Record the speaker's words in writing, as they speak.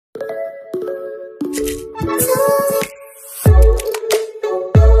को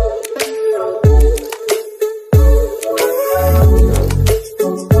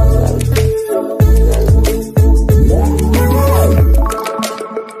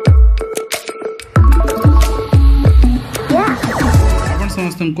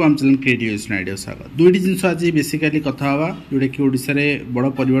आम channel creative idea स्वागत दुईटी जिनस आज बेसिकाली कथा हवा जोटा कि ओडिशा रे बड़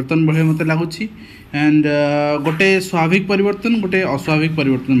परिवर्तन भाई मत लगुच एंड गोटे स्वाभाविक परिवर्तन गोटे अस्वाभाविक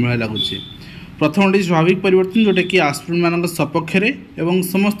परिवर्तन भाई लगुच प्रथम गोटे स्वाभाविक परिवर्तन जोटा कि एस्पिरेंट मान सपक्ष एवं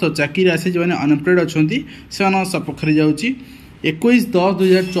समस्त चाकरी आसी जो अनएम्प्लॉयड अच्छा से सपक्ष जाऊँगी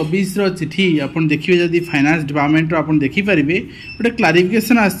 21/10/2024 चिठी आपन देखिए जदि फाइनेंस डिपार्टमेंट आपन देखि परिबे गोटे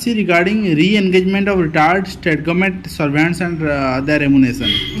क्लारिफिकेशन आछि रिगार्डिंग री engagement of retired state government servants and there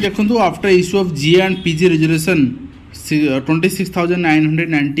remuneration देखंतु after issue of ji and PG resolution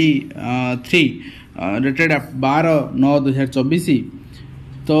 26,993 dated 12/9/2024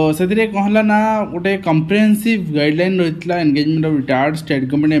 तो से कहला ना गोटे कम्प्रिहेंसिव गाइडलाइन रही engagement of retired state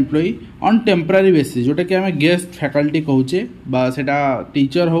government employee on temporary basis जोटा कि आम गेस्ट फैकल्टी कहूचे सेटा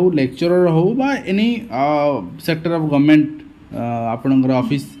टीचर हो लेक्चरर हो बा एनी सेक्टर ऑफ गवर्नमेंट आपणकर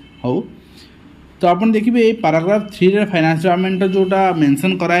ऑफिस हो तो आपन देखिए पैराग्राफ 3 रे फाइनेंस डिपार्टमेंट जोटा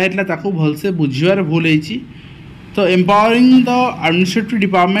मेंशन कराइला ताको भलसे बुझिबार भूल होईची तो empowering the administrative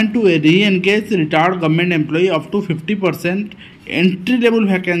department to री engage retired government employee up to 50% entry level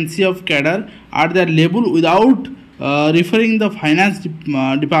vacancy of cadre at their level without referring the finance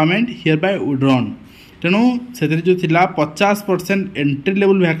department hereby withdrawn तेणु से जो थिला 50% एंट्री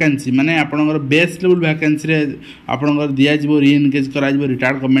लेवल वैकेंसी माने आपनकर बेस लेवल वैकेंसी रे आपनकर दिया जिवो री एंगेज करा जिवो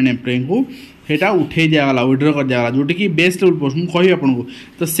रिटायर्ड गवर्नमेंट एम्प्लॉई को सेटा उठे दिया गला विड्रॉ कर दिया गला जोटी कि बेस लेवल पोस्ट मु कहि आपन को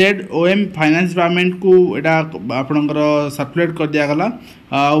तो सेड ओएम फाइनेंस डिपार्टमेंट को एटा आपनकर सर्कुलेट कर दिया गला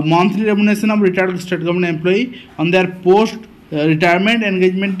monthly remuneration of retired state government employee on their post retirement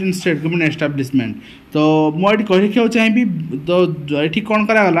engagement in state government establishment तो मुझे कही चाहिए तो ये कौन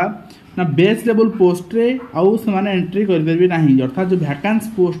करागला ना बेस लेवल पोस्ट रे आउ से एंट्री करेंगे ना अर्थात जो वैकेंस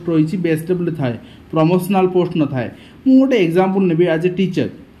पोस्ट रही बेस लेवल थाए प्रमोशनल पोस्ट न थाए मु गोटे example navy as a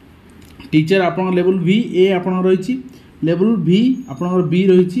teacher आप लेवल भी ए आप रही लेवल भी आप बी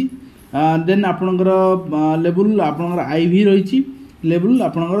रही देन आपणकर लेवल आपणकर आई भी रही लेवल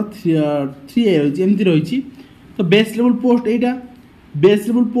आपणकर 3A रही एमती रही तो बेस लेवल पोस्ट एटा बेस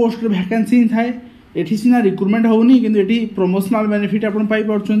लेवल पोस्ट वैकेंसी थाए एठी सिना रिक्रुटमेंट होनी किंतु एठी प्रमोशनल बेनिफिट आपण पाई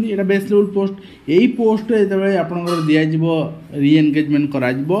परछन एटा बेस लेवल पोस्ट एई पोस्ट जेतबे आपनकर दिया जिवो री एंगेजमेंट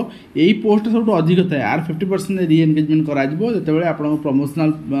करा जिवो एई पोस्ट सब अधिक थाए आर 50% री एंगेजमेंट करा जिवो जेतबे आपन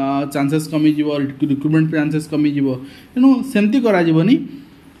प्रमोशनल चांसेस कमी जिवो रिक्रुटमेंट चांसेस कमी जिवो तेनु सेमती करा जिवोनी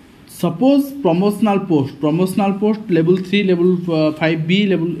suppose promotional post level 3 level 5B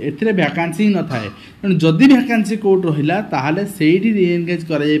level एथिरे वैकेंसी न थाए तेणु जदि वैकेंसी कोड रहिला ताहाले सेठी री एंगेज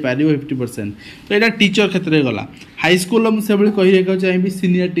करा जाय पारिबो 50% तो एटा टीचर क्षेत्र रे गला हाई स्कूल हम से बळी कहि रेखा चाहिबी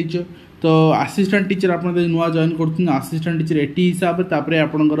सीनियर टीचर तो असिस्टेंट टीचर आपन नुआ जॉइन करथुन असिस्टेंट टीचर 80 हिसाब रे तापरे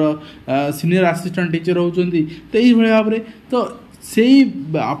आपनकर सीनियर असिस्टेंट टीचर होउचंदी तो एई भळे भाबरे तो से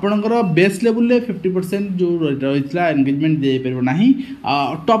आपणकर बेस लेवल 50% जो रही एंगेजमेंट दे पार ना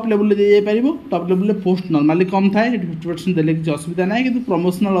टॉप लेवल दे पार टॉप लेवल पोस्ट नॉर्मली कम थाए 50% देले किसी असुविधा ना कि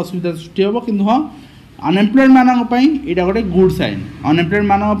प्रमोशनल असुविधा सृष्टि हम कि हाँ अनएम्प्लॉयड मानक यहाँ गोटे गुड साइन अनएम्प्लॉयड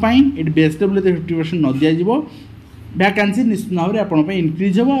मानक ये बेस लेवल 50% न दिज्व वैकेंसी निश्चित भाव में आपंप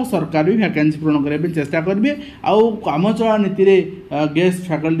इनक्रिज हो सरकार भी वैकेंसी पूरण करने चेष्टा करेंगे आउ काम चला नीति गेस्ट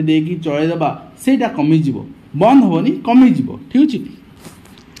फैकल्टी देकी चलैदेवा सेटा कमिज बंद हेनी कमिज ठीक अच्छे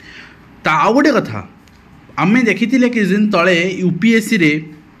आउ गोटे कथा आम देखी कि दिन तले यूपीएससी रे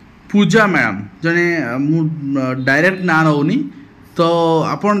पूजा मैडम जने डायरेक्ट ना रोनी तो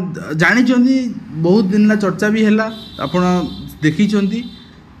आपन जानी बहुत दिन चर्चा भी है आपन देखी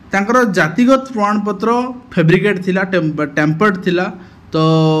तांकर जातिगत प्रमाणपत्र फेब्रिकेट थिला टेम्पर्ड थिला तो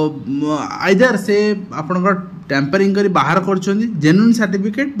आइदर से आपनकर टेम्परिंग करी बाहर करछोंदी जेन्युइन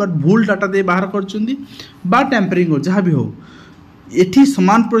सर्टिफिकेट बट भूल डाटा दे बाहर करछोंदी बा टेम्परिंग जहाँ भी हो एठी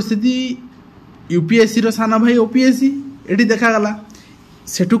समान परिस्थिति यूपीएससी रो साना भाई ओपीएससी एठी देखा गला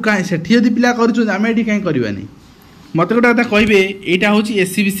सेठू काई सेठी यदि पिला करछों आमे एठी काई करबानी मते गोटा कथा कहबे एटा होची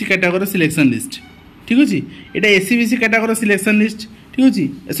एससीबीसी कैटेगरी सिलेक्शन लिस्ट ठीक अछि एटा एससीबीसी कैटेगरी सिलेक्शन लिस्ट ठीक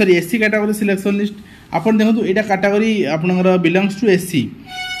अच्छे sorry SC category selection list आपन देखो यहाँ कैटेगरी आपनकर बिलोंग्स टू एससी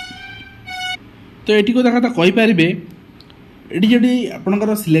तो ये गोटे कथा कहीपर ये जो आपनकर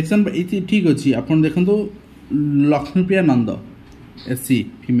सिलेक्शन ठीक अच्छे आपन देखो लक्ष्मीप्रिया नंद SC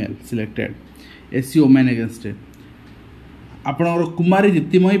female selected SC women against आपनकर कुमारी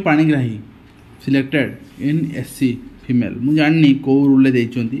Diptimayee Panigrahi selected in SC female मुझे जानी कौ रूल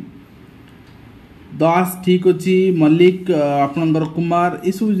देइचंती दास ठीक अच्छी मल्लिक आपणकर कुमार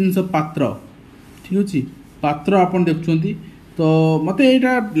ये सब जिन पात्र ठीक अच्छे पात्र आप देखुं तो मत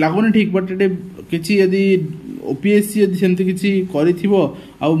यहाँ लगुनि ठीक बट ये किसी यदि ओपीएससी यदि सेमती किसी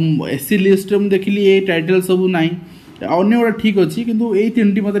एससी लिस्ट में देखिली ये टाइटल सब ना अन्य गुड़ा ठीक अच्छी किंतु ये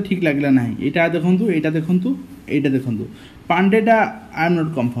तीन मत ठीक लगला ना यहाँ देखूँ यहाँ देखूँ यहाँ देखूँ पांडेटा आई एम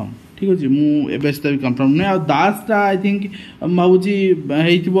नॉट कंफर्म ठीक अच्छे मुझे कंफर्म नुहे दासटा आई थिंक भावुची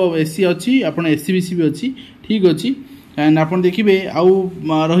एससी अच्छी आप एससी बीसी भी अच्छी ठीक अच्छी एंड आप देखिए आउ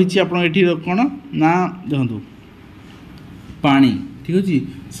रही कौन ना देखो पानी ठीक अच्छे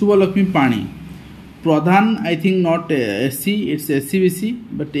शुभलक्ष्मी पानी प्रधान I think not SC it's SC BC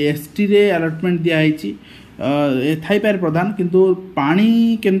but ST रे अलॉटमेंट दिखाई थाई पारे प्रधान किंतु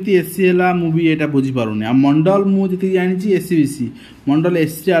पानी केमती एससी है मुझे यहाँ बुझी पारूनी आ मंडल मुझे जानी एससी बीसी मंडल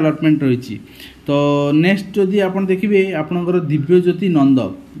एससी अलॉटमेंट रही तो नेक्स्ट जदि आप देखिए आपंकर दिव्यज्योति नंद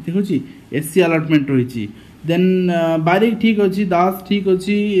देखुची एससी अलॉटमेंट रही देन बारिक ठीक अच्छी दास ठीक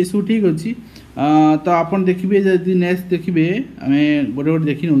अच्छी ये सब ठीक अच्छी तो आप देखिए जदि नेक्स्ट देखिए आम गोटे गोटे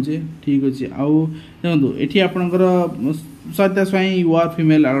देखी नौचे ठीक अच्छे आउ देखो ये आपंकर सत्या स्वाई यू आर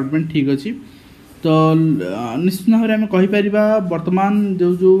फीमेल अलॉटमेंट ठीक अच्छी तो निश्चित भाव में कहीपर बर्तमान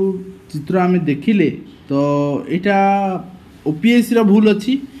जो जो चित्र आम देखिले तो यहाँ ओपीएससी भूल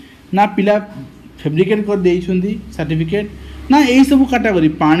अच्छी ना पिला फेब्रिकेट कर देइछंती सर्टिफिकेट ना यही सब कैटेगरी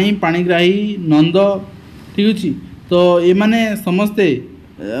पानी पाणीग्राही नंद ठीक अच्छे तो ये माने समस्ते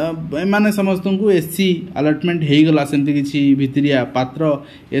एमाने समस्त को एससी अलॉटमेंट हो गला सेमती किसी भितरिया पात्र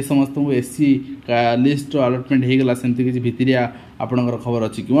ए समस्त को एससी लिस्ट अलॉटमेंट हो गला सेमती किसी भितरिया आपनकर खबर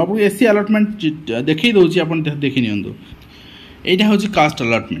अच्छी कि आपको एससी अलॉटमेंट देखी दूसरी आप देखी नियंतु यहाँ हूँ cast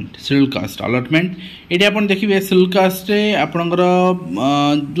allotment schedule caste allotment ये आप देखिए शेड्यूल कास्ट आपनकर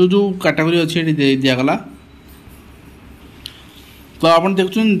जो जो कैटेगरी अच्छी दिगला तो आप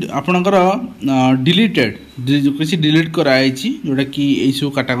देखुन आपणकर डिलीटेड किसी डिलीट कराई जोटा कि यही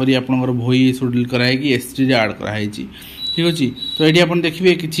सब कैटेगरी आपणकर भई सब डिलीट कराई एसटी रे ऐड कराई ठीक अच्छे तो ये आप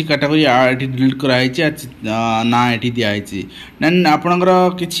देखिए किसी कैटेगरी ये डिलीट कराई ना ये दिखाई देन आपणकर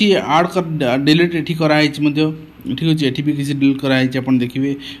किसी ऐड कर डिलीट ये कराई ठीक अच्छे ये भी किसी डिलीट कराई आप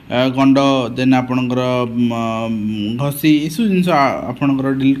देखिए गंड देन आपणकर घसी ये सब जिन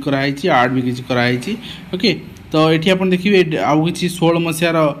आपणकर डिलीट कराई ऐड भी किसी कराई ओके तो ये आप देखिए आउ कि 16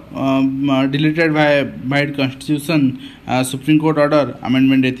 मसीहार deleted bye constitution supreme court order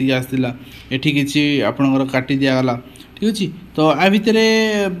amendment ये आसाला ये किसी आपंकर काटी दिगला ठीक अच्छे तो आ भितर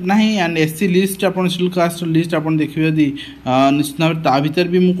ना एंड एससी लिस्ट आप शेड्यूल कास्ट लिस्ट आप देखिए यदि निश्चित भाव ता भर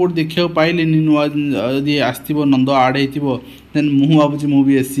भी मुझे देखा पाइली नुआ यदि आसो नंद आड हो देन मुझे भावुँ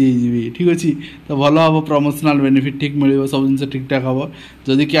मुझे एससी हो ठीक अच्छे तो भल हम प्रमोशनल बेनिफिट ठीक मिल सब जिन ठीक ठाक हम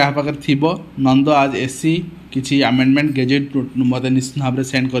जदि क्या पाखे थी नंद आज एससी किसी अमेंडमेंट गेजेट मत निश्चित भाव में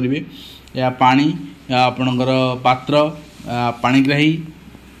सेंड करेंगे या पानी या आपणकर पात्र पाणीग्राही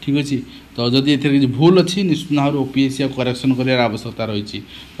ठीक अच्छे तो जदि एथे किसी भूल अच्छी निश्चित भाव ओपीएससी करेक्शन कर आवश्यकता रही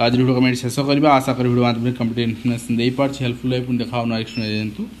तो आज वीडियो कमेंट शेष करवा आशा करी वीडियो माध्यम कंप्लीट इन्फर्मेशन दे पार्छ हेल्पफुल है देखा नेक्स्ट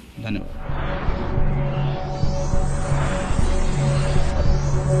धन्यवाद।